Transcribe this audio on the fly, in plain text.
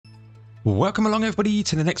Welcome along everybody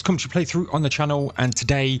to the next commentary playthrough on the channel, and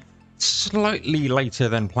today, slightly later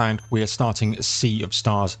than planned, we are starting Sea of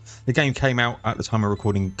Stars. The game came out at the time of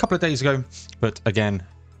recording a couple of days ago, but again,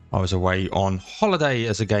 I was away on holiday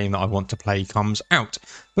as a game that I want to play comes out.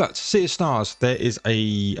 But Sea of Stars, there is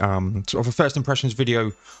a sort of a first impressions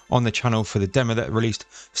video on the channel for the demo that released.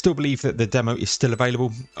 Still believe that the demo is still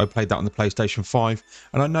available. I played that on the PlayStation 5,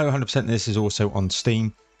 and I know 100% this is also on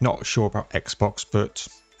Steam. Not sure about Xbox, but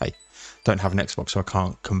hey, don't have an Xbox, so I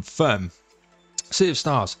can't confirm. Sea of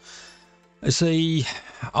Stars. It's a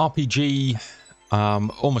RPG,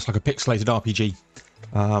 almost like a pixelated RPG.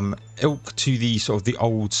 Ilk to the sort of the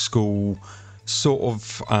old school sort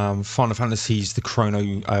of Final Fantasies, the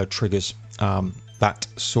Chrono Triggers, that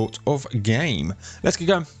sort of game. Let's get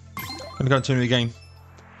going. I'm going to go into a new game.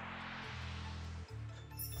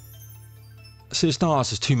 Sea of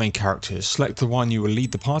Stars has two main characters. Select the one you will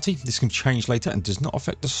lead the party. This can change later and does not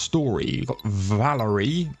affect the story. You've got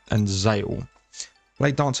Valerie and Zale.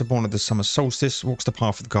 Blade dancer born of the summer solstice, walks the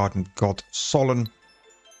path of the guardian god Solon.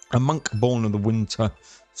 A monk born of the winter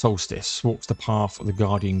solstice, walks the path of the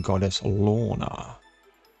guardian goddess Lorna.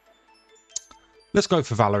 Let's go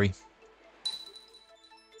for Valerie,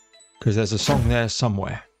 because there's a song there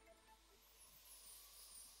somewhere.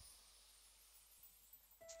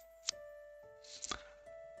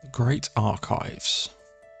 Great Archives.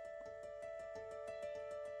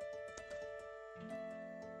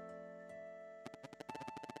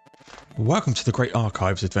 Welcome to the Great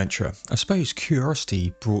Archives, adventurer. I suppose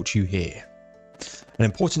curiosity brought you here. An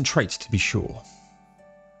important trait, to be sure.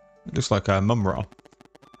 It looks like a Mumra.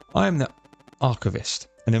 I am the archivist,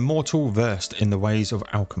 an immortal versed in the ways of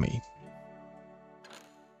alchemy.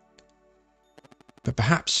 But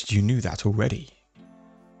perhaps you knew that already.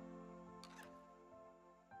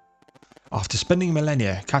 After spending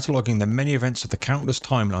millennia cataloguing the many events of the countless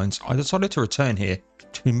timelines, I decided to return here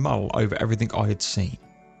to mull over everything I had seen.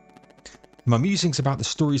 In my musings about the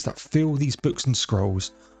stories that fill these books and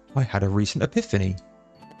scrolls, I had a recent epiphany.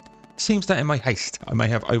 It seems that in my haste I may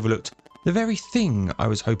have overlooked the very thing I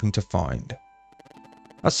was hoping to find.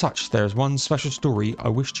 As such, there is one special story I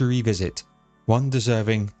wish to revisit, one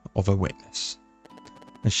deserving of a witness.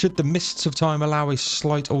 And should the mists of time allow a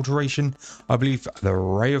slight alteration, I believe the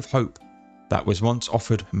ray of hope that was once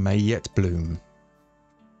offered may yet bloom.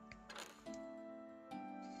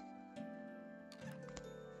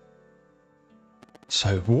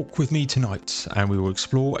 So walk with me tonight and we will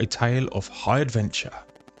explore a tale of high adventure,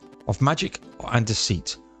 of magic and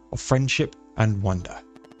deceit, of friendship and wonder,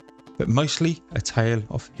 but mostly a tale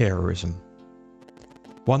of heroism.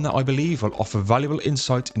 One that I believe will offer valuable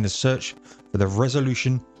insight in the search for the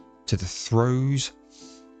resolution to the throes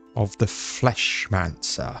of the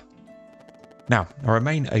Fleshmancer. Now, I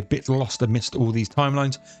remain a bit lost amidst all these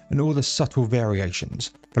timelines and all the subtle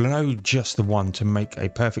variations, but I know just the one to make a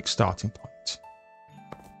perfect starting point.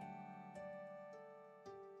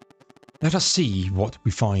 Let us see what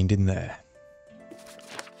we find in there.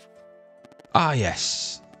 Ah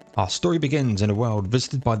yes, our story begins in a world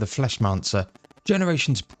visited by the Fleshmancer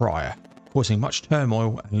generations prior, causing much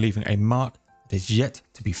turmoil and leaving a mark that is yet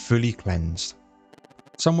to be fully cleansed.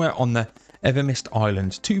 Somewhere on the Evermist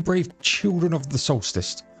Island, two brave children of the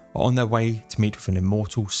Solstice are on their way to meet with an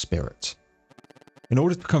immortal spirit. In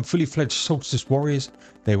order to become fully fledged Solstice warriors,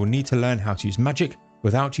 they will need to learn how to use magic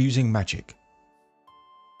without using magic.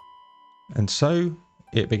 And so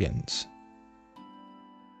it begins.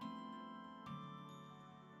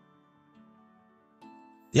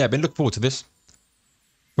 Yeah, I've been looking forward to this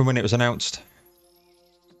from when it was announced.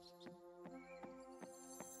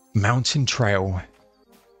 Mountain Trail.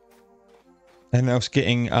 Anyone else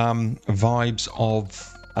getting vibes of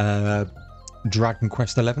Dragon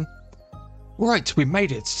Quest XI? Right, we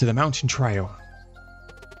made it to the Mountain Trail.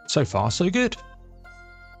 So far, so good.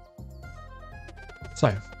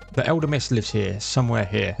 So, the Elder Mist lives here, somewhere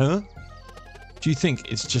here, huh? Do you think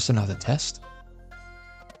it's just another test?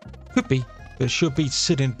 Could be, but it should be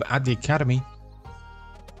sitting at the academy.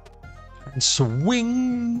 And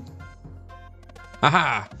swing!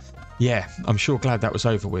 Aha! Yeah, I'm sure glad that was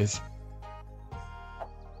over with.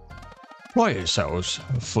 Apply yourselves,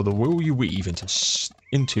 for the will you weave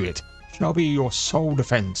into it shall be your sole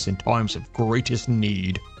defence in times of greatest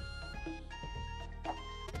need.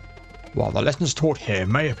 While the lessons taught here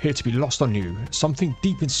may appear to be lost on you, something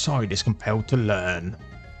deep inside is compelled to learn.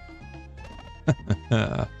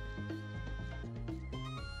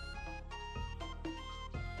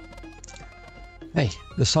 Hey,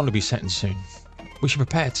 the sun will be setting soon. We should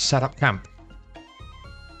prepare to set up camp.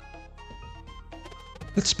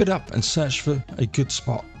 Let's split up and search for a good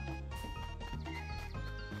spot.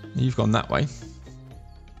 You've gone that way.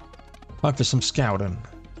 Time for some scouting.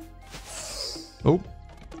 Oh,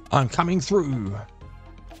 I'm coming through.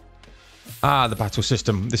 Ah, the battle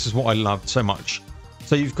system. This is what I loved so much.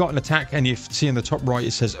 So you've got an attack, and you see in the top right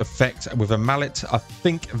it says effect with a mallet. I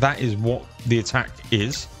think that is what the attack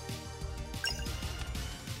is.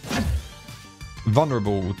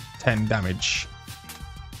 Vulnerable, 10 damage.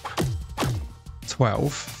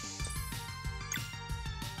 12.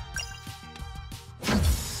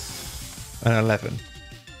 And 11.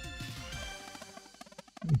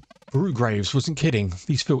 Brewgraves wasn't kidding.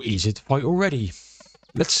 These feel easy to fight already.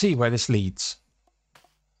 Let's see where this leads.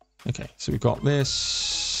 Okay, so we've got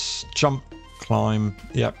this. Jump, climb.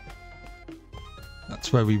 Yep.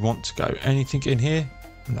 That's where we want to go. Anything in here?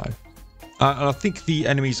 No. And I think the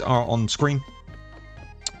enemies are on screen,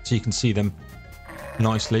 so you can see them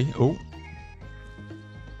nicely. Oh.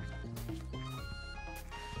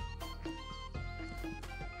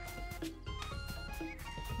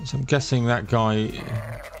 So I'm guessing that guy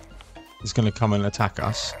is going to come and attack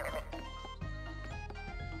us.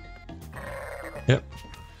 Yep.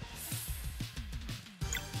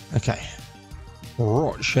 Okay.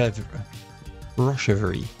 Rochevre.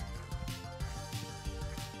 Every.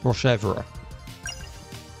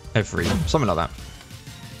 Something like that.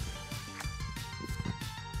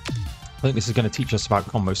 I think this is going to teach us about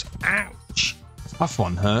combos. Ouch! Tough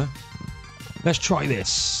one, huh? Let's try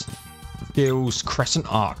this. Skills, crescent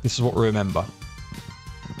arc. This is what we remember.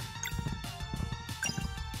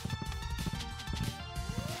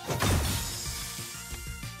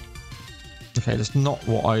 Okay, that's not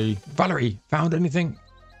what I... Valerie, found anything?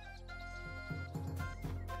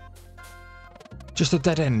 Just a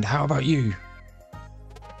dead end. How about you?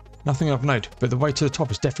 Nothing of note, but the way to the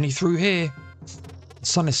top is definitely through here. The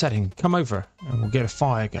sun is setting. Come over and we'll get a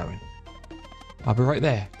fire going. I'll be right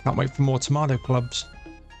there. Can't wait for more tomato clubs.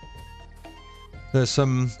 There's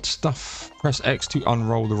some stuff. Press X to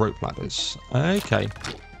unroll the rope ladders. Okay.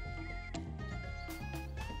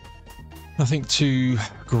 Nothing to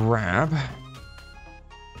grab.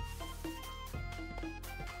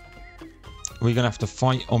 We're going to have to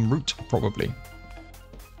fight en route, probably.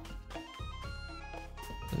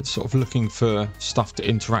 It's sort of looking for stuff to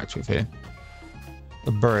interact with here.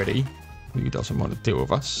 A birdie, who doesn't want to deal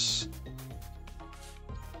with us.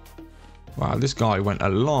 Wow, this guy went a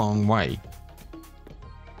long way.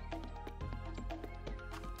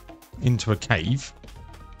 Into a cave.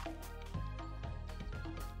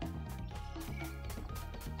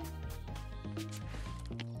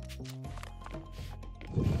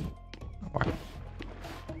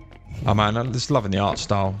 Oh man, I'm just loving the art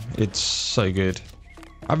style. It's so good.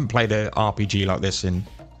 I haven't played an RPG like this in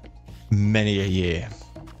many a year.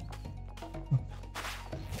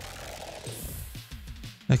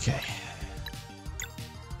 Okay.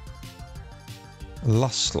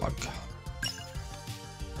 Lust slug.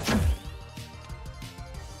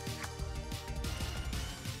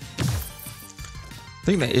 I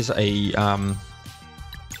think there is a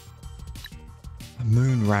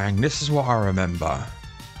moon rang. This is what I remember.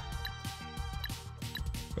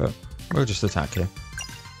 But we'll just attack here.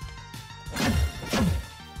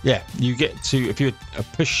 Yeah, you get to, if you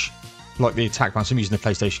push like the attack button, so I'm using the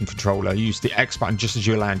PlayStation controller, use the X button just as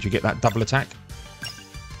you land, you get that double attack.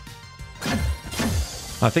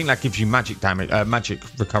 I think that gives you magic damage, magic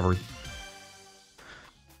recovery.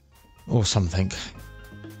 Or something.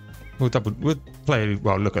 We'll play,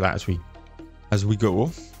 well, look at that as we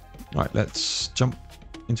go. Right, let's jump,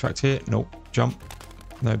 interact here. Nope, jump.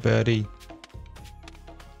 No birdie.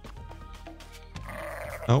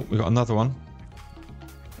 Oh, we got another one.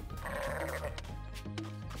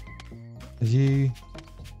 You've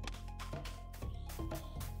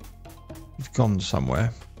gone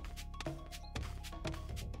somewhere.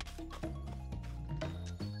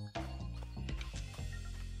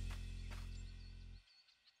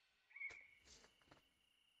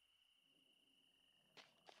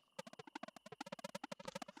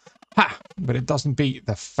 Ha! But it doesn't beat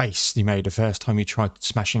the face you made the first time you tried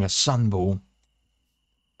smashing a sunball.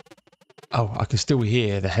 Oh, I can still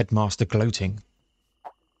hear the headmaster gloating.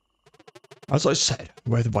 As I said,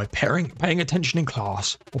 whether by paying attention in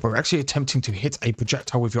class or by actually attempting to hit a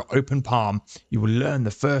projectile with your open palm, you will learn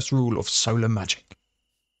the first rule of solar magic.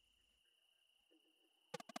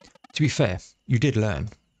 To be fair, you did learn.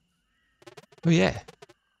 Oh yeah.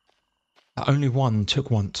 Only one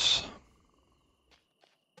took once.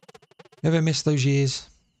 Ever miss those years?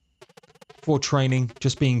 Before training,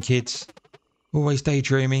 just being kids, always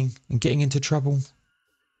daydreaming and getting into trouble?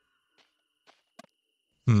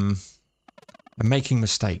 And making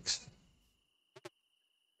mistakes.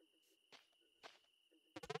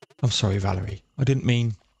 I'm sorry, Valerie. I didn't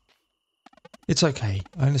mean... It's okay.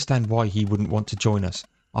 I understand why he wouldn't want to join us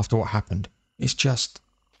after what happened. It's just...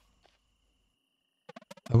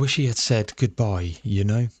 I wish he had said goodbye, you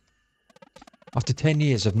know? After 10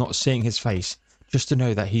 years of not seeing his face, just to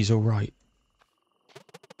know that he's alright.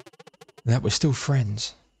 And that we're still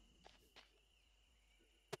friends.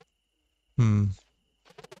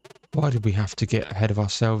 Why did we have to get ahead of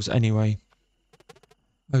ourselves anyway?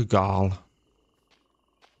 Oh, Garl.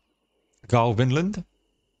 Garl Vinland?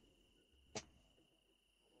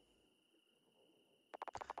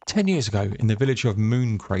 10 years ago, in the village of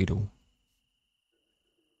Moon Cradle.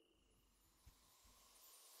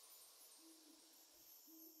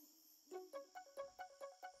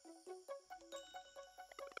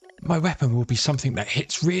 My weapon will be something that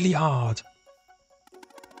hits really hard.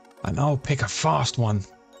 And I'll pick a fast one.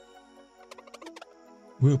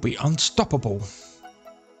 We'll be unstoppable.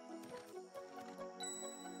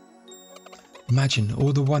 Imagine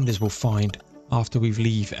all the wonders we'll find after we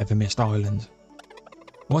leave Evermist Island.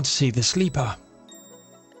 Want to see the sleeper?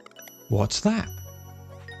 What's that?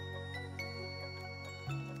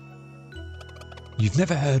 You've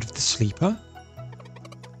never heard of the sleeper?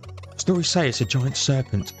 Stories say it's a giant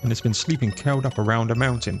serpent and it's been sleeping curled up around a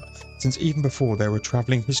mountain since even before there were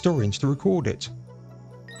travelling historians to record it.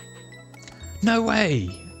 No way!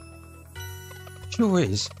 Sure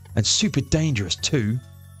is, and super dangerous too.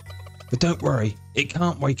 But don't worry, it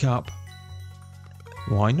can't wake up.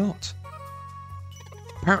 Why not?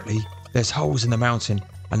 Apparently, there's holes in the mountain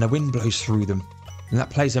and the wind blows through them, and that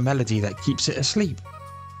plays a melody that keeps it asleep.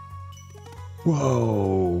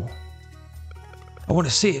 Whoa! I want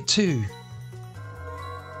to see it too.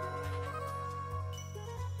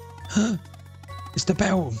 Huh? It's the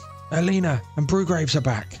bell. Alina and Brugraves are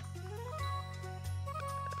back.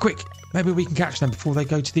 Quick, maybe we can catch them before they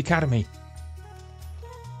go to the academy.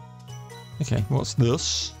 Okay, what's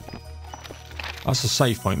this? That's a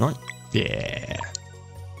save point, right? Yeah.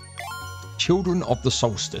 Children of the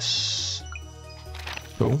Solstice.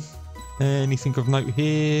 Cool. Anything of note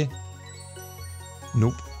here?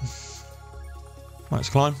 Nope. Let's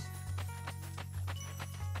climb.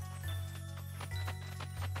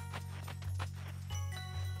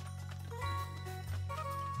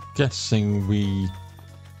 Guessing we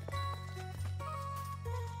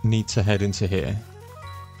need to head into here.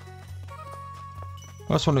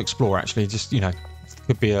 I just want to explore, actually. Just, you know,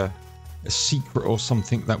 could be a secret or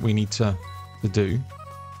something that we need to do.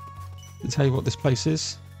 To tell you what this place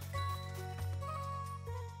is.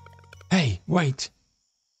 Hey, wait.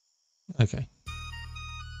 Okay.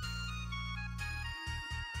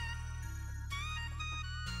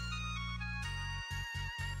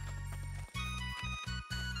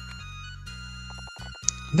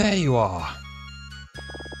 There you are.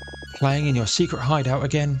 Playing in your secret hideout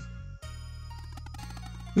again.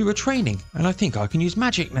 We were training, and I think I can use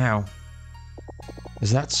magic now.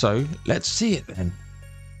 Is that so? Let's see it then.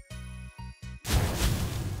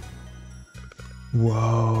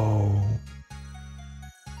 Whoa.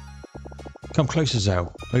 Come closer,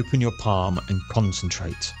 Zell. Open your palm and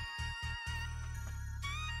concentrate.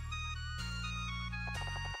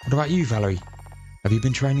 What about you, Valerie? Have you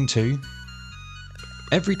been training too?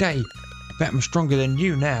 Every day. I bet I'm stronger than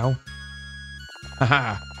you now.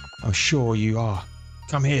 Haha, I'm sure you are.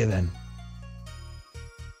 Come here then.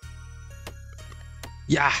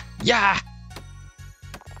 Yeah, yeah.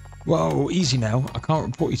 Whoa, easy now. I can't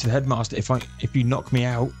report you to the headmaster if you knock me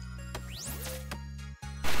out.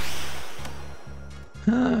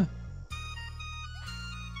 Huh.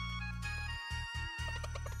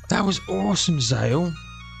 That was awesome, Zale.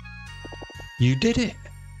 You did it.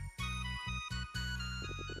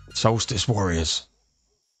 Solstice warriors.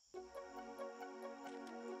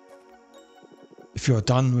 If you're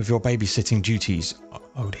done with your babysitting duties,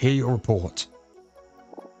 I would hear your report.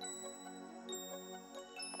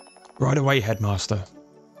 Right away, Headmaster.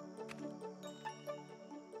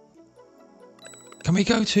 Can we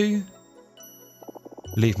go too?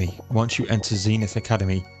 Believe me, once you enter Zenith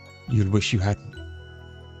Academy, you'll wish you hadn't.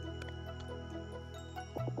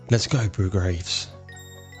 Let's go, Brugraves.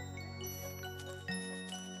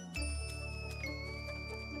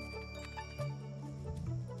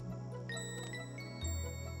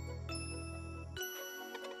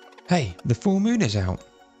 Hey, the full moon is out.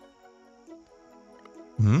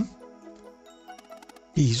 Hmm?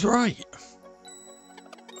 He's right.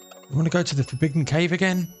 You want to go to the Forbidden Cave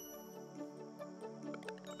again?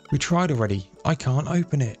 We tried already. I can't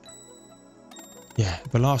open it. Yeah,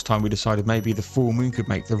 but last time we decided maybe the full moon could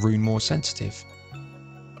make the rune more sensitive.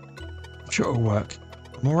 I'm sure it'll work.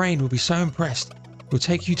 Moraine will be so impressed. We'll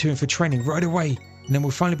take you two in for training right away. and then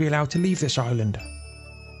we'll finally be allowed to leave this island.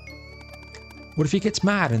 What if he gets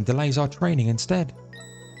mad and delays our training instead?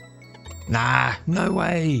 Nah, no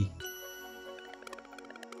way.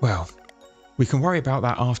 Well, we can worry about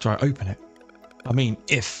that after I open it. I mean,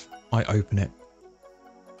 if I open it.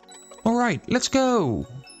 Alright, let's go.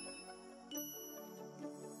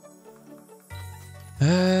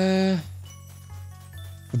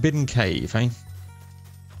 Forbidden cave, eh?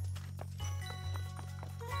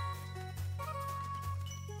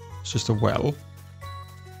 It's just a well.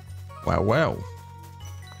 Well, well.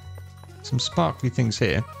 Some sparkly things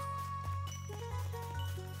here.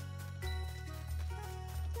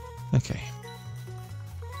 Okay.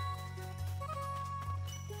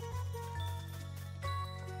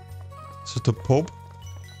 It's just a pub.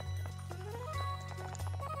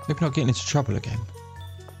 Hope not getting into trouble again.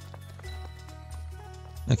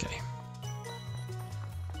 Okay.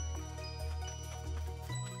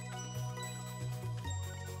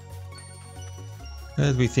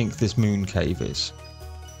 Where do we think this moon cave is?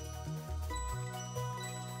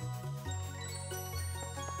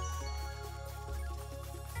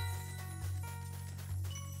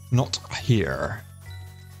 Not here.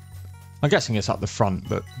 I'm guessing it's at the front,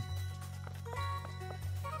 but...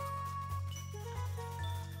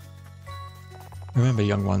 Remember,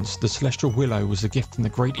 young ones, the celestial willow was a gift from the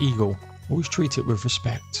great eagle. Always treat it with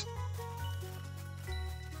respect.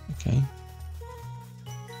 Okay.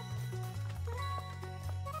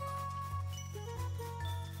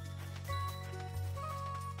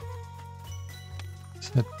 Let's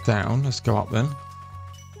head down. Let's go up then.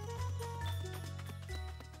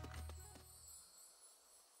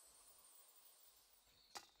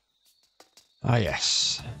 Ah,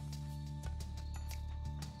 yes.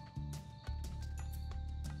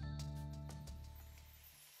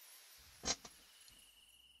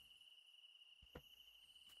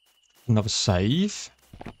 Another save.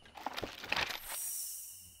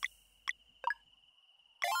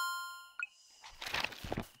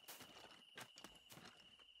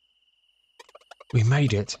 We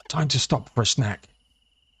made it. Time to stop for a snack.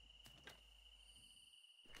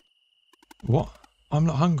 What? I'm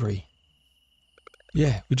not hungry.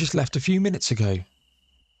 Yeah, we just left a few minutes ago.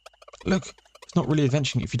 Look, it's not really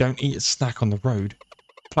adventuring if you don't eat a snack on the road.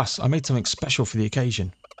 Plus, I made something special for the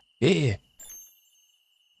occasion. Here.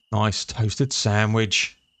 Nice toasted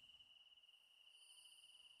sandwich.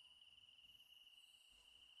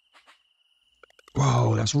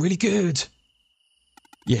 Whoa, that's really good.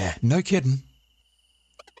 Yeah, no kidding.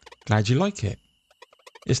 Glad you like it.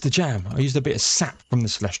 It's the jam. I used a bit of sap from the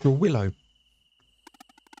celestial willow.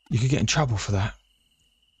 You could get in trouble for that.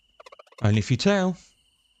 Only if you tell.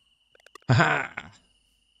 Haha.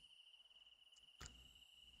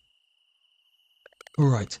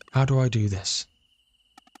 Alright, how do I do this?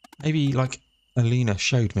 Maybe like Alina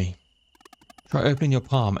showed me. Try opening your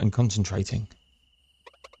palm and concentrating.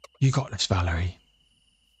 You got this, Valerie.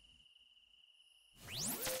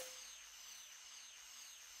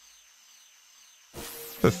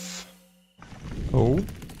 Oof. Oh.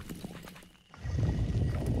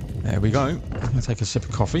 There we go. I'll take a sip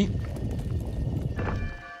of coffee.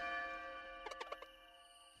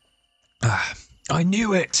 Ah, I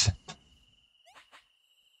knew it!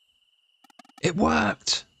 It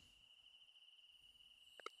worked!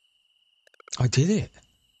 I did it.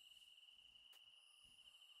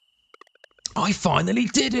 I finally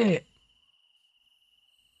did it!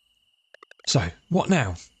 So, what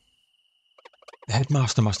now? The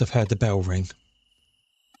headmaster must have heard the bell ring.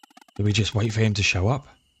 Do we just wait for him to show up?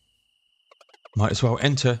 Might as well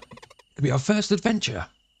enter. It'll be our first adventure.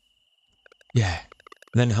 Yeah,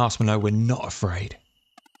 and then Haas will know we're not afraid.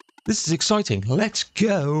 This is exciting. Let's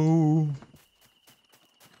go!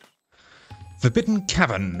 Forbidden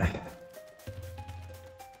Cavern.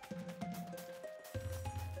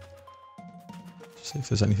 See if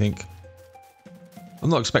there's anything. I'm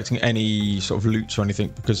not expecting any sort of loot or anything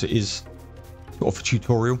because it is sort of a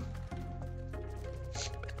tutorial.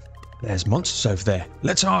 There's monsters over there.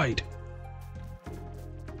 Let's hide.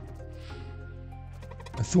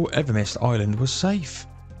 I thought Evermist Island was safe.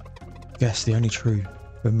 Guess the only true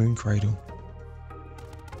for Moon Cradle.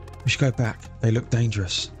 We should go back. They look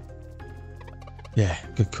dangerous. Yeah,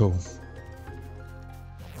 good call.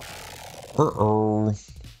 Uh-oh.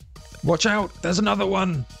 Watch out! There's another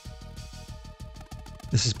one!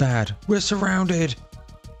 This is bad. We're surrounded!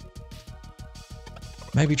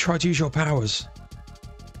 Maybe try to use your powers.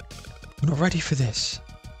 We're not ready for this.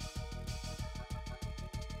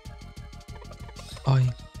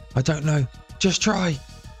 I don't know. Just try.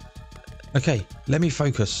 Okay, let me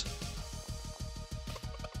focus.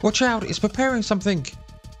 Watch out! It's preparing something!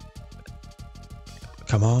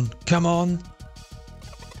 Come on, come on.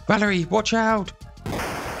 Valerie, watch out.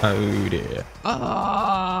 Oh dear.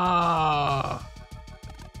 Ah!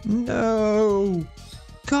 No!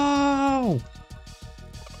 Carl!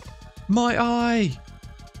 My eye!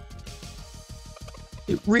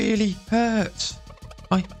 It really hurts.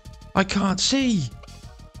 I can't see.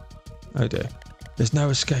 Oh dear. There's no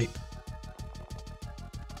escape.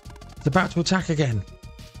 It's about to attack again.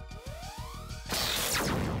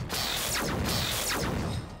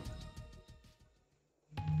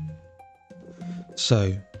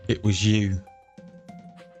 So, it was you.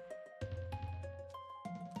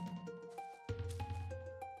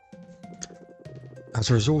 As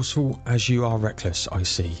resourceful as you are reckless, I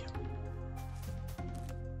see.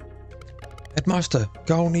 Headmaster,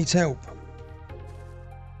 Garl needs help.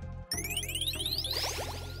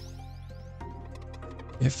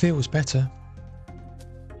 It feels better.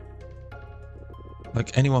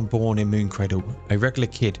 Like anyone born in Mooncradle, a regular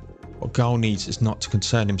kid, what Garl needs is not to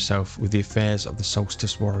concern himself with the affairs of the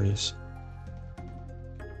Solstice warriors.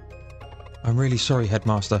 I'm really sorry,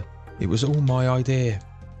 Headmaster. It was all my idea.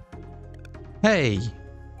 Hey!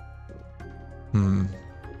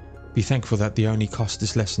 Be thankful that the only cost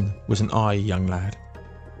this lesson was an eye, young lad.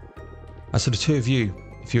 As for the two of you,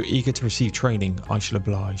 if you're eager to receive training, I shall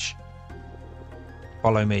oblige.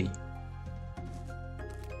 Follow me.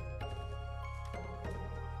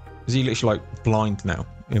 Is he literally like blind now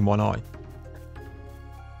in one eye?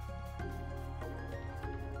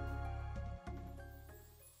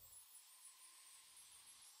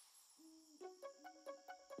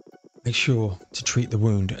 Make sure to treat the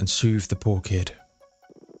wound and soothe the poor kid.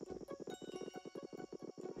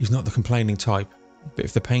 He's not the complaining type, but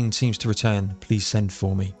if the pain seems to return, please send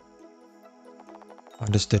for me.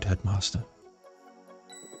 Understood, Headmaster.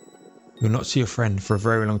 You'll not see your friend for a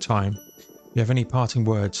very long time. If you have any parting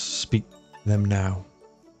words, speak them now.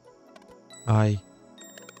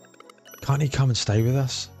 Can't he come and stay with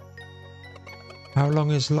us? How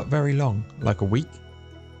long is very long? Like a week?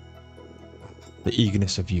 The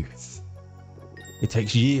eagerness of youth. It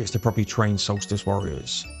takes years to properly train Solstice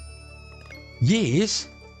warriors. Years?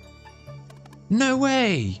 No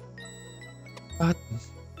way! But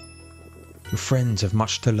your friends have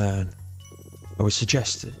much to learn. I would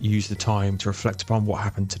suggest that you use the time to reflect upon what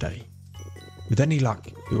happened today. With any luck,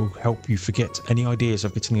 it will help you forget any ideas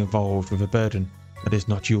of getting involved with a burden that is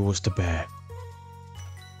not yours to bear.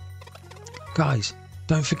 Guys,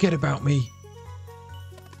 don't forget about me.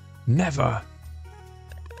 Never.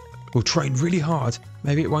 We'll train really hard.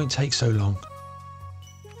 Maybe it won't take so long.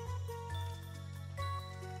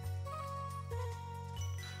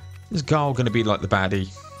 Is Garl going to be like the baddie?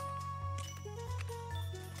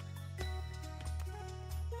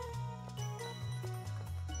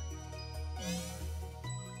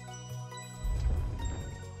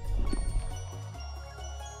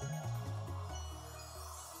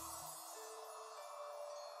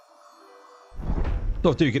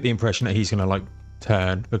 I do get the impression that he's going to like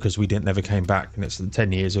turn because we never came back and it's the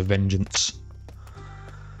 10 years of vengeance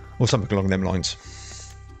or something along them lines.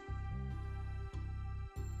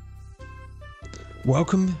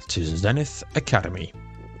 Welcome to Zenith Academy.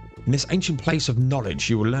 In this ancient place of knowledge,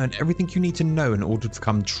 you will learn everything you need to know in order to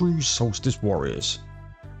become true Solstice warriors.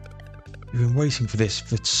 You've been waiting for this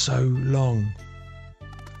for so long.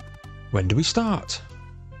 When do we start?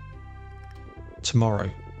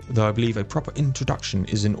 Tomorrow, though I believe a proper introduction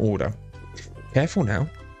is in order. Careful now.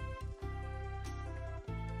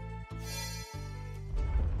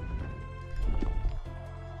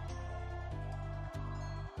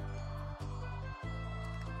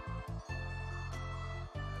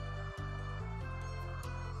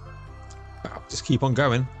 Just keep on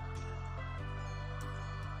going.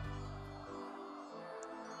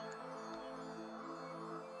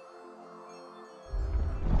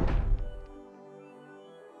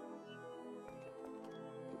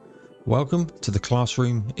 Welcome to the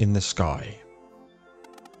classroom in the sky.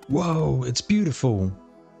 Whoa, it's beautiful.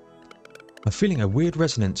 I'm feeling a weird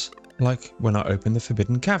resonance, like when I opened the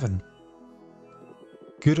Forbidden Cavern.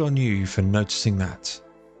 Good on you for noticing that.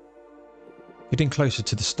 Getting closer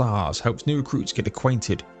to the stars helps new recruits get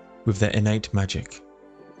acquainted with their innate magic.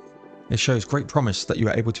 It shows great promise that you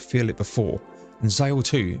were able to feel it before, and Zale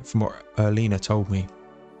too, from what Erlina told me.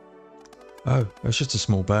 Oh, it was just a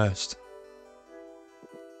small burst.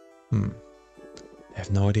 I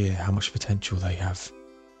have no idea how much potential they have.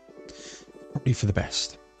 Probably for the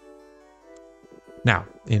best. Now,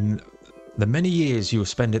 in the many years you will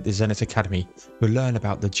spend at the Zenith Academy, you'll learn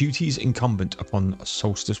about the duties incumbent upon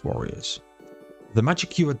Solstice warriors, the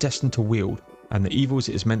magic you are destined to wield, and the evils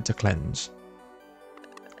it is meant to cleanse.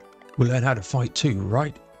 We'll learn how to fight too,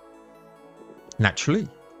 right? Naturally.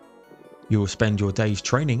 You will spend your days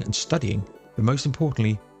training and studying, but most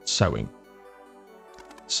importantly, sewing.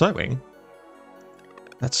 Sewing?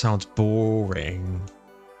 That sounds boring.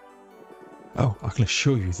 Oh, I can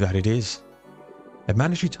assure you that it is. A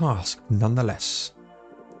mandatory task, nonetheless.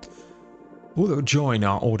 All that will join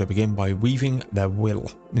our order begin by weaving their will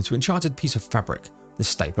into an enchanted piece of fabric, the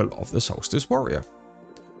staple of the Solstice warrior.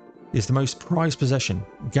 It is the most prized possession,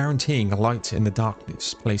 guaranteeing a light in the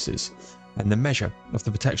darkness places, and the measure of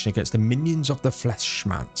the protection against the minions of the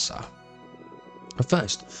Fleshmancer. But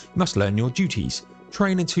first, you must learn your duties,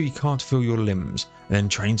 train until you can't feel your limbs, and then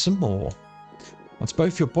train some more. Once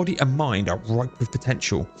both your body and mind are ripe with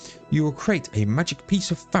potential, you will create a magic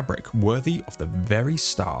piece of fabric worthy of the very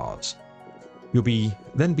stars. You'll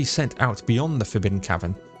then be sent out beyond the Forbidden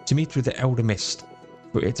Cavern to meet with the Elder Mist,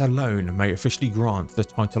 for it alone may officially grant the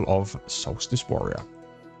title of Solstice Warrior.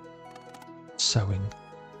 Sewing.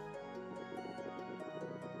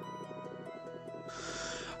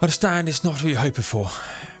 I understand it's not what you're hoping for,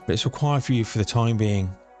 but it's required for you for the time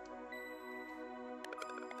being.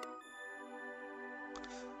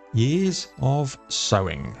 Years of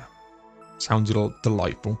sewing. Sounds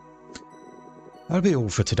delightful. That'll be all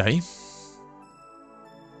for today.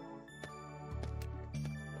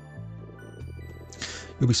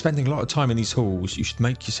 You'll be spending a lot of time in these halls. You should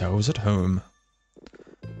make yourselves at home.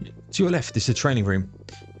 To your left is the training room.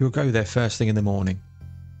 You'll go there first thing in the morning.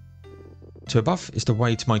 To above is the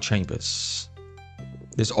way to my chambers.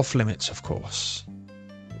 There's off limits, of course.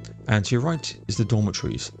 And to your right is the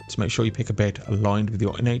dormitories, to make sure you pick a bed aligned with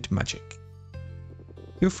your innate magic.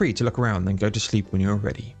 Feel free to look around and go to sleep when you're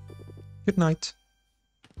ready. Good night.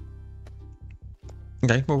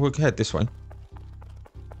 Okay, well, we'll head this way.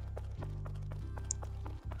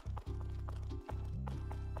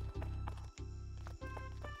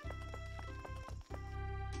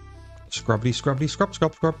 Scrubbly, scrubbly, scrub,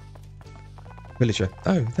 scrub, scrub. Villager.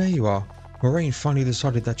 Oh, there you are. Moraine finally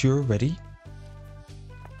decided that you're ready.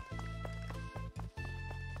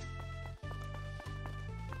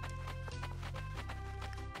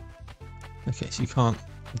 Okay, so you can't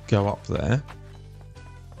go up there.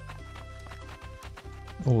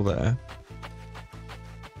 Or there.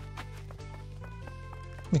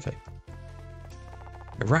 Okay.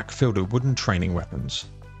 A rack filled with wooden training weapons.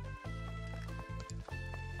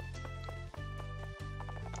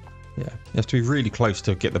 Yeah, you have to be really close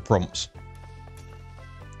to get the prompts.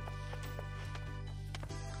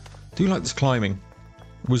 Do you like this climbing?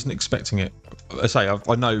 Wasn't expecting it. I say,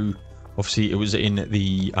 I know, obviously it was in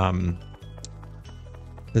the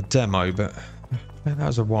demo, but that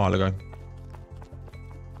was a while ago.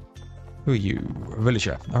 Who are you? A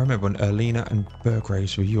villager. I remember when Erlina and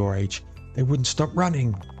Burgraves were your age. They wouldn't stop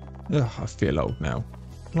running. Ugh, I feel old now.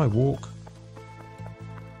 Can I walk?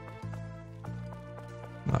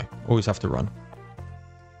 No, always have to run.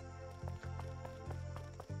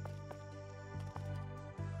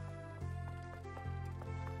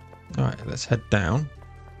 Alright, let's head down.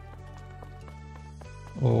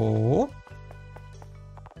 Or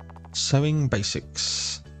sewing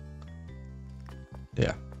basics.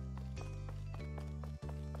 Yeah.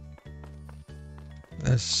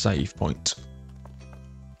 There's save point.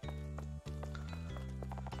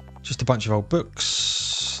 Just a bunch of old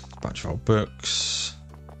books. A bunch of old books.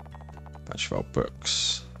 A bunch of old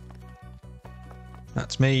books.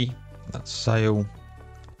 That's me. That's Sale.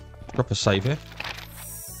 Drop a save here.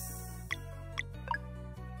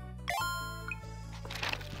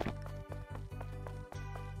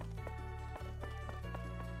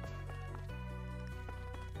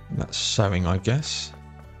 That's sewing, I guess.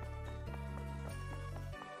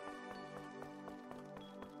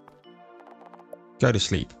 Go to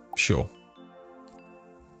sleep, sure.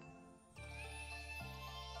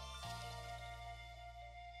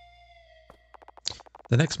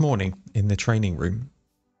 The next morning in the training room.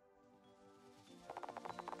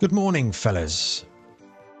 Good morning, fellas.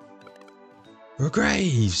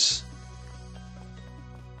 Graves.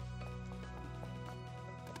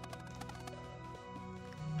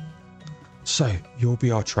 So, you'll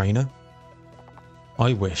be our trainer?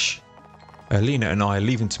 I wish. Erlina and I are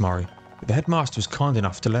leaving tomorrow. But the headmaster was kind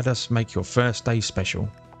enough to let us make your first day special.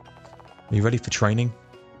 Are you ready for training?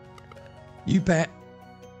 You bet.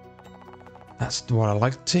 That's what I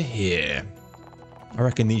like to hear. I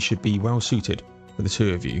reckon these should be well suited for the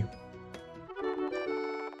two of you.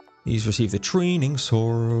 He's received the training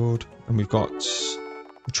sword, and we've got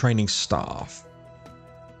the training staff.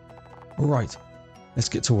 Alright, let's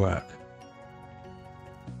get to work.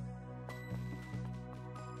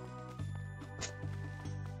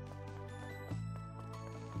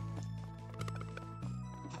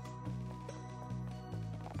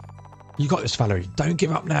 You got this, Valerie. Don't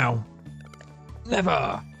give up now.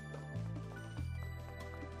 Never.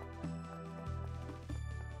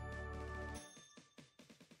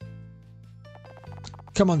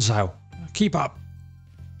 Come on, Zale. Keep up.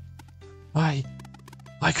 I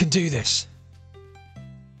can do this.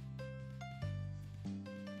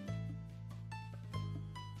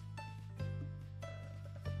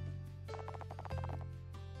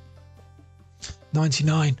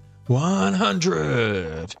 $99,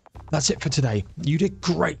 $100. That's it for today. You did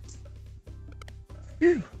great.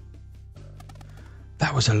 Phew.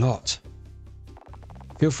 That was a lot.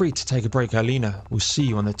 Feel free to take a break, Alina. We'll see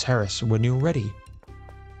you on the terrace when you're ready.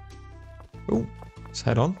 Oh, let's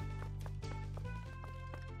head on.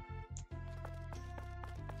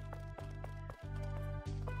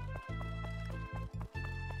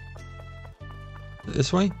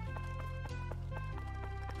 This way?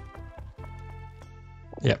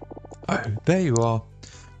 Yep. Oh, there you are.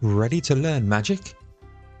 Ready to learn magic?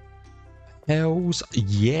 Hells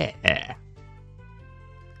yeah.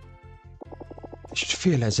 You should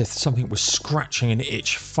feel as if something was scratching an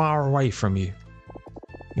itch far away from you.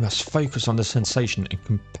 You must focus on the sensation and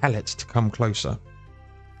compel it to come closer.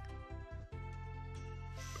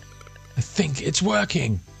 I think it's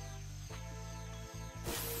working.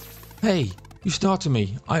 Hey, you started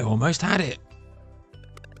me. I almost had it.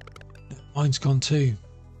 Mine's gone too.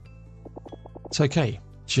 It's okay.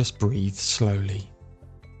 Just breathe slowly.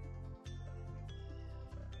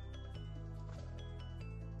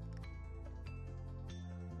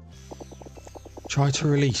 Try to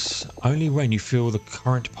release only when you feel the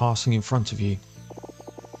current passing in front of you.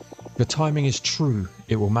 If your timing is true,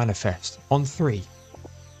 it will manifest on 3.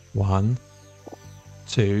 1,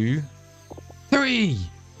 2, 3.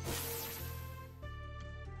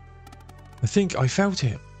 I think I felt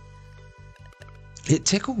it. It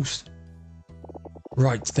tickles.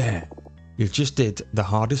 Right there. You just did the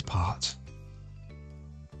hardest part.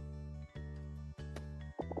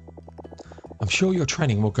 I'm sure your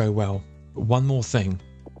training will go well. But one more thing.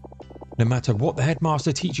 No matter what the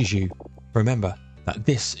headmaster teaches you, remember that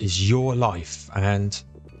this is your life and...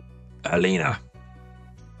 Alina!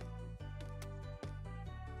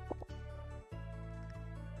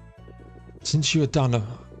 Since you are done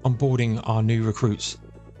onboarding our new recruits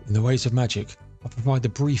in the ways of magic, I'll provide the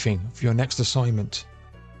briefing for your next assignment.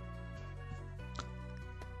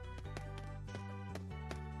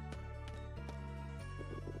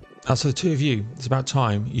 As for the two of you, it's about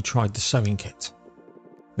time you tried the sewing kit.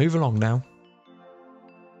 Move along now.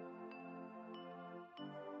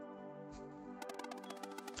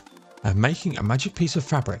 And making a magic piece of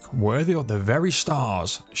fabric worthy of the very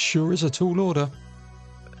stars sure is a tall order.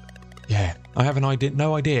 Yeah, I have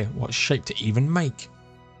no idea what shape to even make.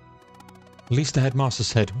 At least the headmaster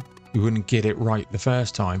said we wouldn't get it right the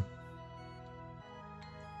first time.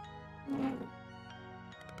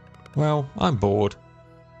 Well, I'm bored.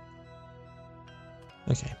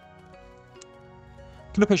 Okay.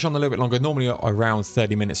 Gonna push on a little bit longer. Normally around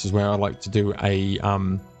 30 minutes is where I like to do a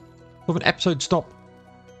sort of an episode stop.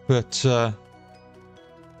 But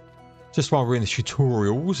just while we're in the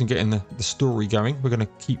tutorials and getting the story going, we're gonna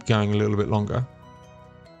keep going a little bit longer.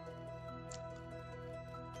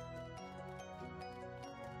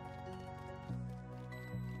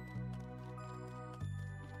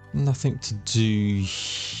 Nothing to do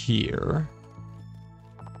here.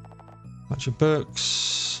 Bunch of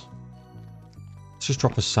books. Let's just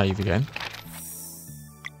drop a save again.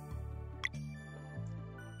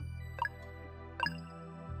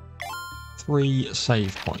 Three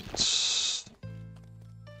save points.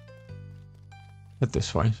 Head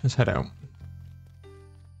this way. Let's head out.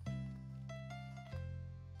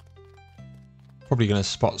 Probably going to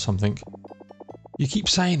spot something. You keep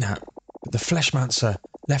saying that, but the Fleshmancer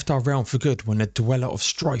left our realm for good when the Dweller of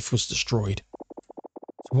Strife was destroyed.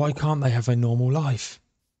 So why can't they have a normal life?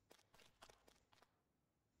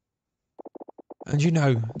 And you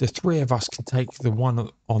know, the three of us can take the one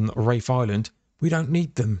on Wraith Island. We don't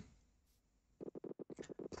need them.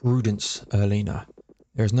 Prudence, Erlina.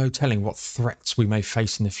 There is no telling what threats we may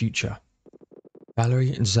face in the future.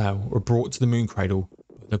 Valerie and Zale were brought to the Moon Cradle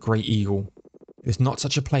by the Great Eagle. It is not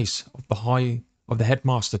such a place of the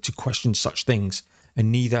headmaster to question such things,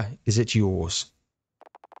 and neither is it yours.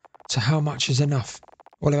 So how much is enough?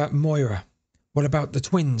 What about Moira? What about the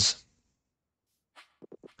twins?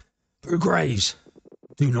 Blue Graves,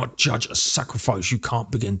 do not judge a sacrifice you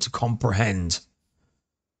can't begin to comprehend.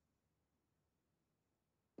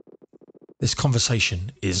 This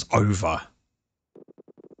conversation is over.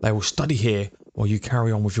 They will study here while you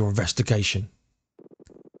carry on with your investigation.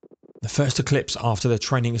 The first eclipse after the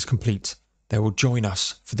training is complete, They will join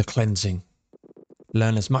us for the cleansing.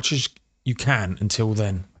 Learn as much as you can until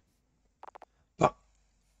then. But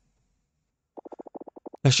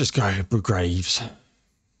let's just go through graves.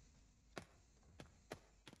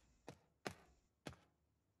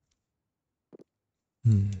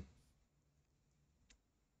 And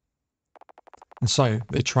so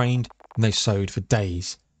they trained and they sewed for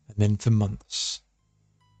days and then for months.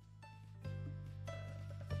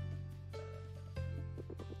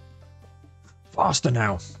 Faster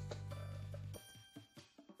now.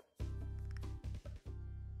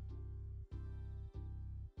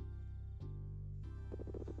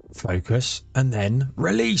 Focus and then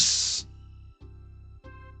release.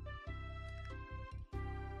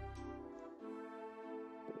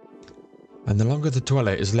 And the longer the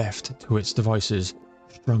dweller is left to its devices,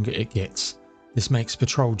 the stronger it gets. This makes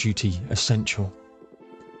patrol duty essential.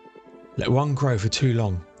 Let one grow for too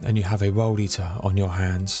long and you have a world eater on your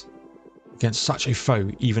hands. Against such a foe,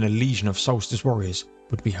 even a legion of Solstice warriors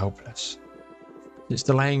would be helpless. Since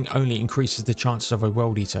delaying only increases the chances of a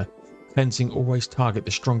world eater, cleansing always target the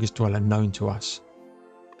strongest dweller known to us.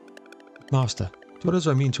 Master, dwellers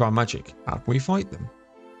are immune to our magic. How can we fight them?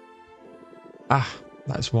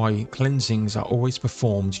 That's why cleansings are always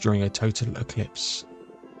performed during a total eclipse.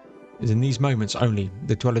 It is in these moments only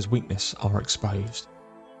the dweller's weakness are exposed.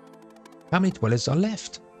 How many dwellers are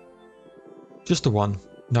left? Just the one,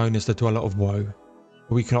 known as the Dweller of Woe,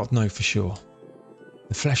 but we cannot know for sure.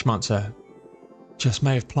 The Flesh Monster just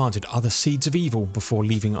may have planted other seeds of evil before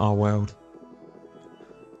leaving our world.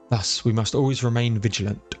 Thus, we must always remain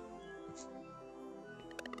vigilant.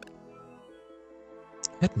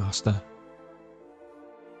 Headmaster.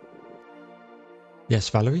 Yes,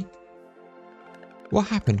 Valerie? What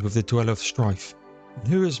happened with the Dweller of Strife? And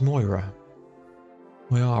who is Moira?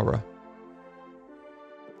 Moira?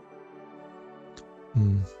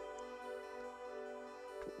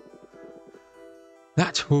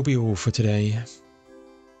 That will be all for today.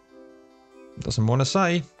 Doesn't want to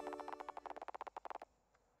say.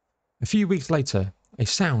 A few weeks later, a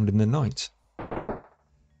sound in the night.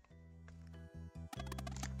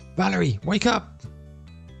 Valerie, wake up!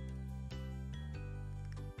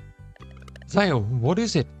 Zale, what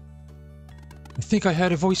is it? I think I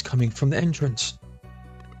heard a voice coming from the entrance.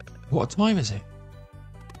 What time is it?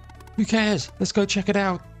 Who cares? Let's go check it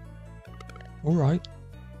out. Alright.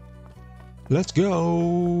 Let's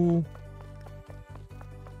go.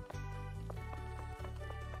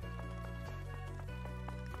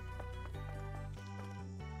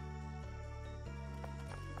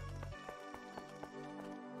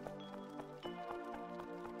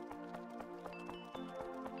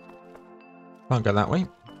 Can't go that way.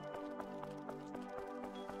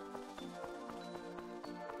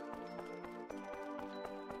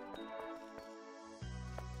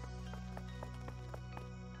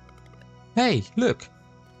 Hey, look.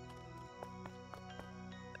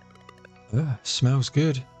 Smells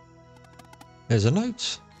good. There's a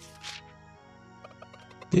note.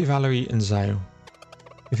 Dear Valerie and Zale,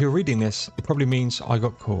 if you're reading this, it probably means I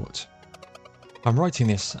got caught. I'm writing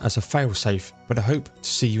this as a failsafe, but I hope to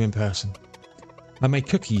see you in person. I made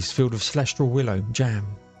cookies filled with celestial willow jam.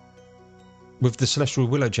 With the celestial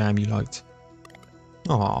willow jam you liked.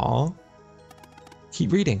 Aww.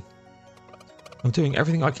 Keep reading. I'm doing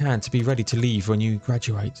everything I can to be ready to leave when you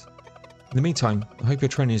graduate. In the meantime, I hope your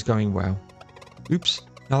training is going well. Oops,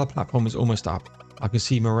 now the platform is almost up. I can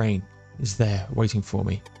see Moraine is there waiting for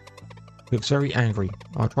me. He looks very angry.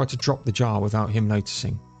 I'll try to drop the jar without him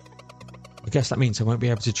noticing. I guess that means I won't be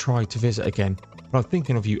able to try to visit again, but I'm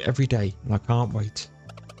thinking of you every day and I can't wait.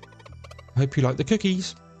 I hope you like the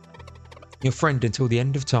cookies. Your friend until the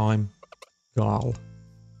end of time, Garl.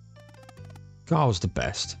 Garl's the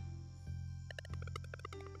best.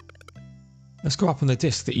 Let's go up on the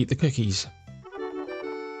disc to eat the cookies.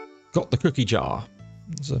 Got the cookie jar.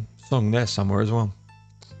 There's a song there somewhere as well.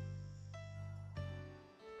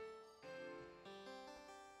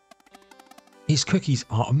 His cookies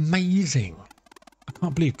are amazing. I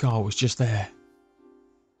can't believe Garl was just there.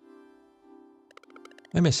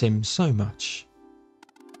 I miss him so much.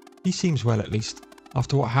 He seems well at least,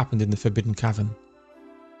 after what happened in the Forbidden Cavern.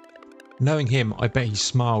 Knowing him, I bet he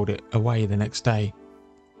smiled it away the next day.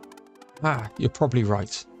 You're probably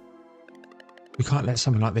right. We can't let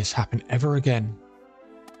something like this happen ever again.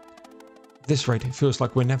 At this rate, it feels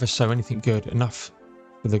like we'll never sow anything good enough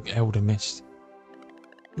for the Elder Mist.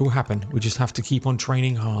 It will happen, we just have to keep on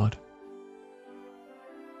training hard.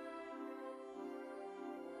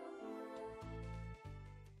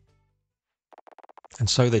 And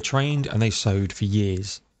so they trained and they sowed for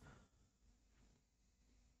years.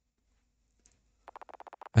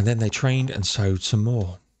 And then they trained and sewed some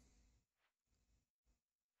more.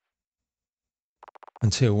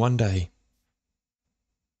 Until one day,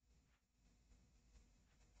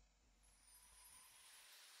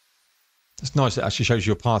 it's nice, it actually shows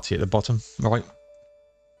your party at the bottom, right?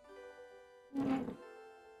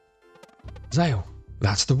 Zale,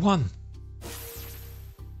 that's the one.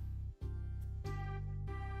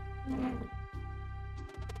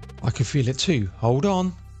 I can feel it too. Hold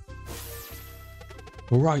on.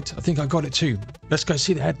 All right, I think I got it too. Let's go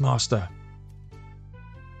see the headmaster.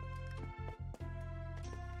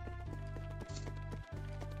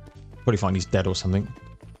 Probably find he's dead or something.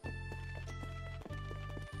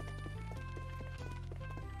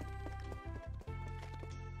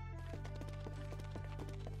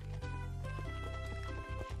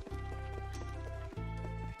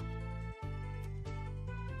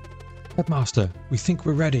 Headmaster, we think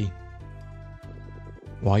we're ready.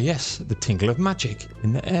 Why yes, the tingle of magic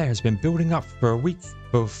in the air has been building up for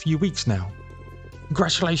a few weeks now.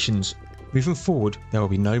 Congratulations. Moving forward, there will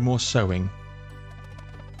be no more sewing.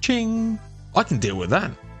 Ching! I can deal with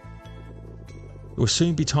that. It will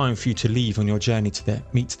soon be time for you to leave on your journey to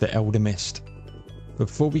meet the Elder Mist.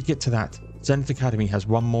 Before we get to that, Zenith Academy has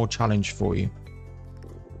one more challenge for you.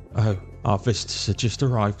 Oh, our visitors have just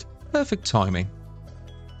arrived. Perfect timing.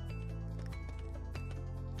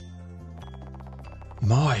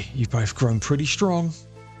 My, you've both grown pretty strong.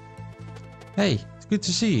 Hey, it's good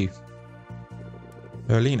to see you.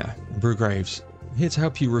 Erlina and Brugraves, I'm here to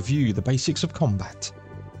help you review the basics of combat.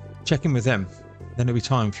 Check in with them, then it'll be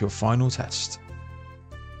time for your final test.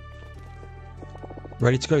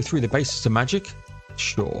 Ready to go through the basics of magic?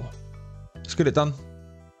 Sure. Let's get it done.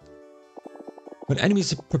 When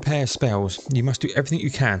enemies prepare spells, you must do everything you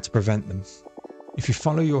can to prevent them. If you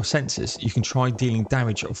follow your senses, you can try dealing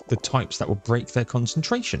damage of the types that will break their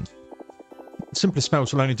concentration. Simpler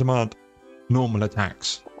spells will only demand normal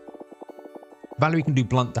attacks. Valerie can do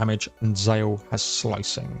blunt damage and Zale has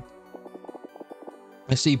slicing.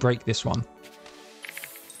 Let's see break this one.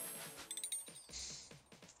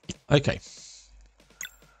 Okay.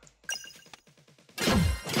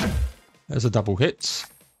 There's a double hit.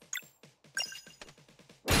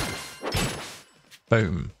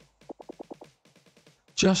 Boom.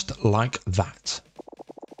 Just like that.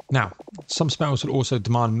 Now, some spells will also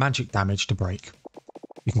demand magic damage to break.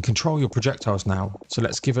 You can control your projectiles now, so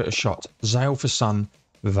let's give it a shot. Zale for sun,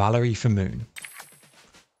 Valerie for moon.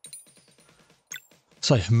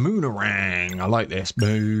 So, moonerang. I like this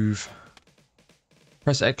move.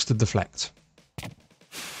 Press X to deflect.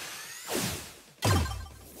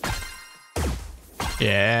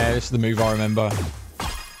 Yeah, this is the move I remember.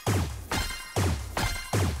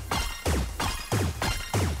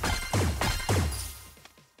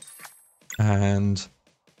 And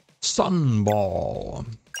Sunball.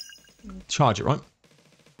 Charge it, right?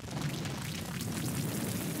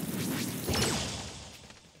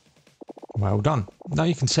 Well done. Now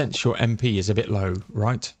you can sense your MP is a bit low,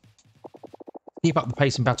 right? Keep up the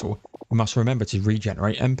pace in battle. You must remember to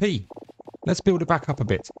regenerate MP. Let's build it back up a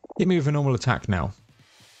bit. Hit me with a normal attack now.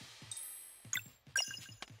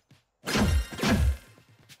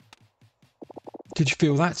 Did you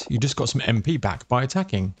feel that? You just got some MP back by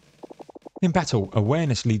attacking. In battle,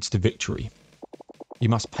 awareness leads to victory. You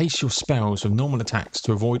must pace your spells with normal attacks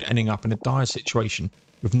to avoid ending up in a dire situation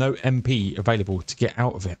with no MP available to get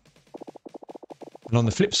out of it. And on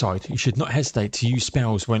the flip side, you should not hesitate to use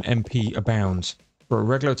spells when MP abounds, for a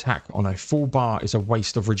regular attack on a full bar is a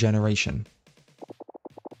waste of regeneration.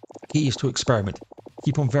 The key is to experiment.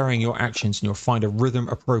 Keep on varying your actions and you'll find a rhythm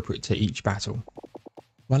appropriate to each battle.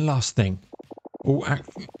 One last thing. All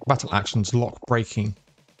battle actions, lock breaking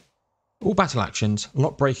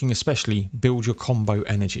especially, build your combo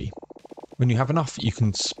energy. When you have enough, you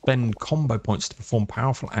can spend combo points to perform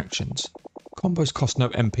powerful actions. Combos cost no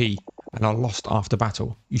MP and are lost after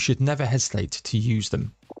battle. You should never hesitate to use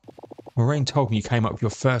them. Moraine told me you came up with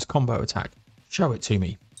your first combo attack. Show it to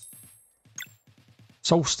me.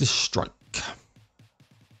 Solstice Strike.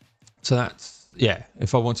 So that's, yeah,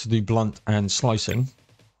 if I want to do blunt and slicing.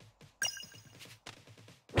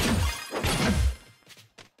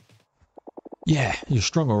 Yeah, you're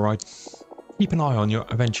strong, alright. Keep an eye on your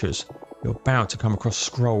adventures. You're bound to come across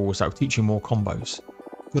scrolls that will teach you more combos.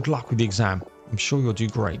 Good luck with the exam. I'm sure you'll do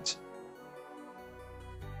great.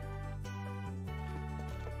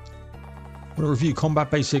 Want to review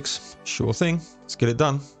combat basics? Sure thing. Let's get it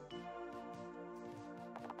done.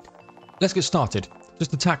 Let's get started.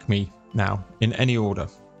 Just attack me now, in any order.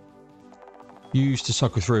 Use to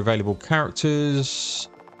cycle through available characters.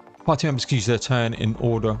 Party members can use their turn in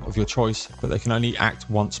order of your choice, but they can only act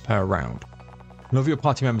once per round. When all of your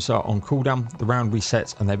party members are on cooldown, the round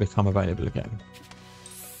resets and they become available again.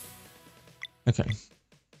 Okay.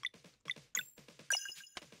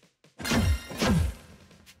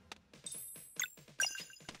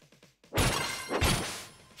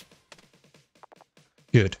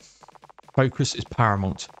 Good. Focus is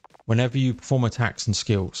paramount whenever you perform attacks and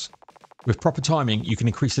skills. With proper timing, you can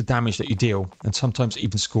increase the damage that you deal and sometimes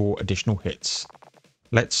even score additional hits.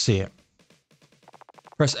 Let's see it.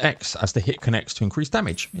 Press X as the hit connects to increase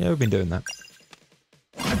damage. Yeah, we've been doing that.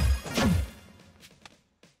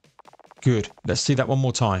 Good. Let's see that one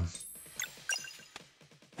more time.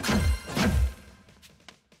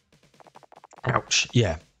 Ouch.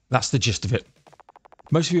 Yeah, that's the gist of it.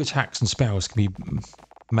 Most of your attacks and spells can be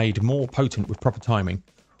made more potent with proper timing.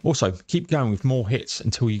 Also, keep going with more hits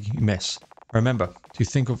until you miss. Remember to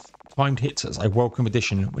think of timed hits as a welcome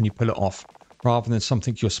addition when you pull it off, rather than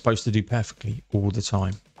something you're supposed to do perfectly all the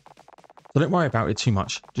time. So don't worry about it too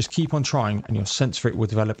much, just keep on trying and your sense for it will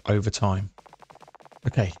develop over time.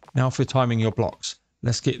 Okay, now for timing your blocks.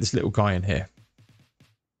 Let's get this little guy in here.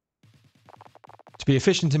 To be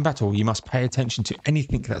efficient in battle, you must pay attention to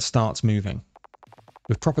anything that starts moving.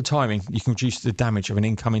 With proper timing, you can reduce the damage of an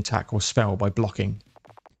incoming attack or spell by blocking.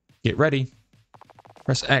 Get ready.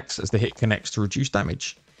 Press X as the hit connects to reduce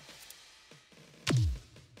damage.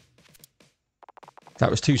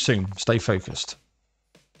 That was too soon. Stay focused.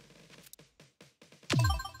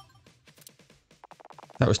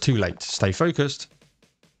 That was too late. Stay focused.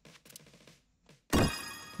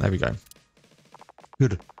 There we go.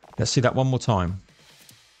 Good. Let's see that one more time.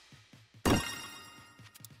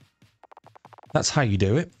 That's how you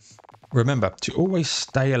do it. Remember to always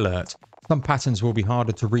stay alert. Some patterns will be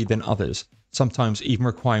harder to read than others, sometimes even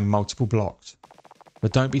requiring multiple blocks.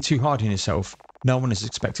 But don't be too hard on yourself. No one is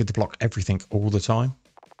expected to block everything all the time.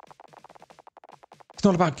 It's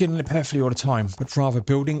not about getting it perfectly all the time, but rather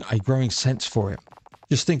building a growing sense for it.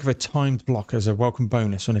 Just think of a timed block as a welcome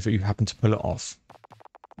bonus whenever you happen to pull it off.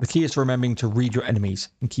 The key is remembering to read your enemies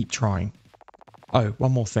and keep trying. Oh,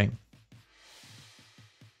 one more thing.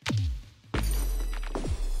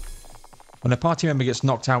 When a party member gets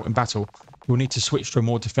knocked out in battle, you'll need to switch to a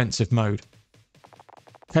more defensive mode.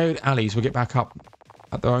 KO'd allies will get back up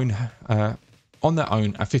at their own, on their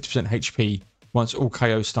own at 50% HP once all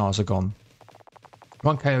KO stars are gone.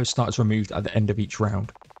 One KO star is removed at the end of each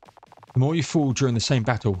round. The more you fall during the same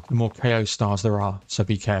battle, the more KO stars there are, so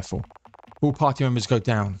be careful. If all party members go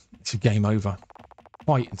down, it's a game over.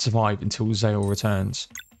 Fight and survive until Zale returns.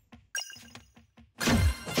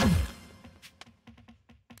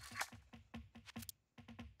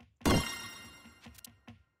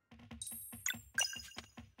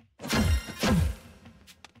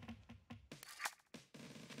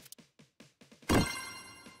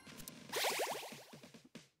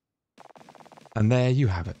 And there you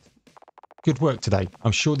have it. Good work today.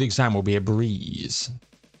 I'm sure the exam will be a breeze.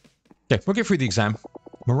 Okay, we'll get through the exam.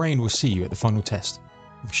 Moraine will see you at the final test.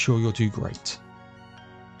 I'm sure you'll do great.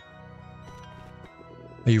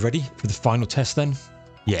 Are you ready for the final test then?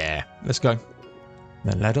 Yeah, let's go.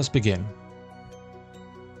 Then let us begin.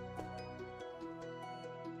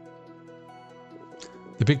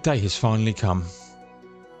 The big day has finally come.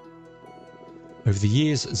 Over the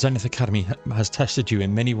years, Zenith Academy has tested you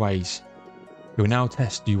in many ways. We will now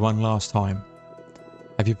test you one last time.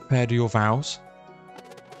 Have you prepared your vows?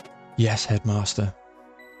 Yes, Headmaster.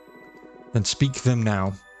 Then speak them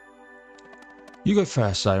now. You go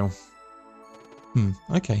first, Zale.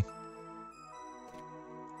 Okay.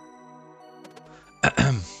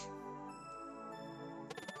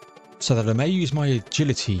 So that I may use my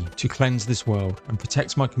agility to cleanse this world and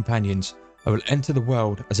protect my companions, I will enter the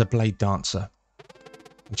world as a blade dancer.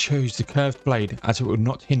 I chose the curved blade as it will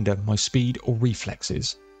not hinder my speed or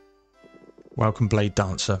reflexes. Welcome, Blade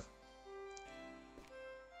Dancer.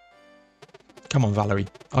 Come on, Valerie.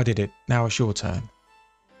 I did it. Now it's your turn.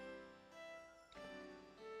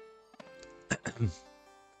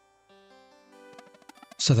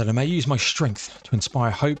 So that I may use my strength to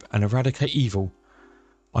inspire hope and eradicate evil,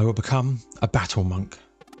 I will become a battle monk.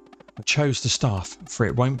 I chose the staff, for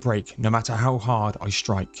it won't break no matter how hard I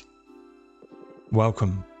strike.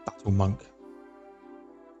 Welcome, Battle Monk.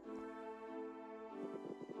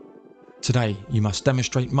 Today, you must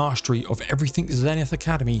demonstrate mastery of everything Zenith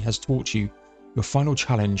Academy has taught you. Your final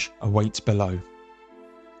challenge awaits below.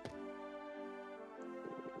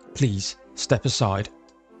 Please, step aside.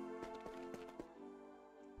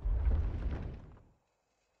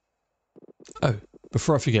 Oh,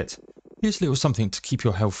 before I forget, here's a little something to keep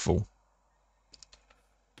your health full.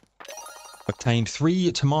 Obtained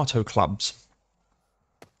 3 tomato clubs.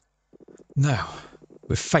 Now,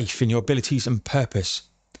 with faith in your abilities and purpose.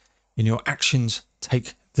 In your actions,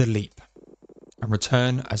 take the leap and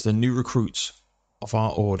return as the new recruits of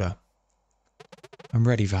our order. I'm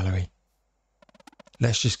ready, Valerie.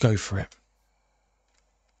 Let's just go for it.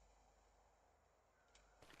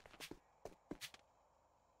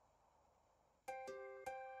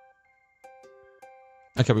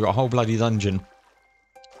 Okay, we've got a whole bloody dungeon.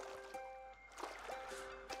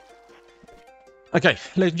 Okay,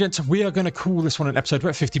 ladies and gents, we are going to call this one an episode. We're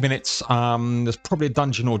at 50 minutes. There's probably a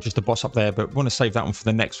dungeon or just a boss up there, but we want to save that one for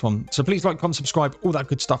the next one. So please like, comment, subscribe, all that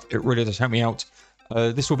good stuff. It really does help me out.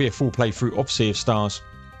 This will be a full playthrough of Sea of Stars.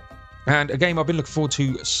 And a game I've been looking forward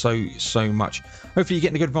to so much. Hopefully you're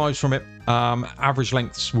getting the good vibes from it. Average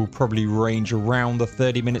lengths will probably range around the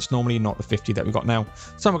 30 minutes normally, not the 50 that we've got now.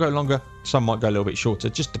 Some will go longer, some might go a little bit shorter.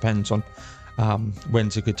 Just depends on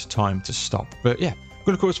when's a good time to stop. But yeah, I'm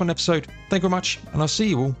going to call this one an episode. Thank you very much, and I'll see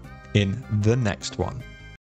you all in the next one.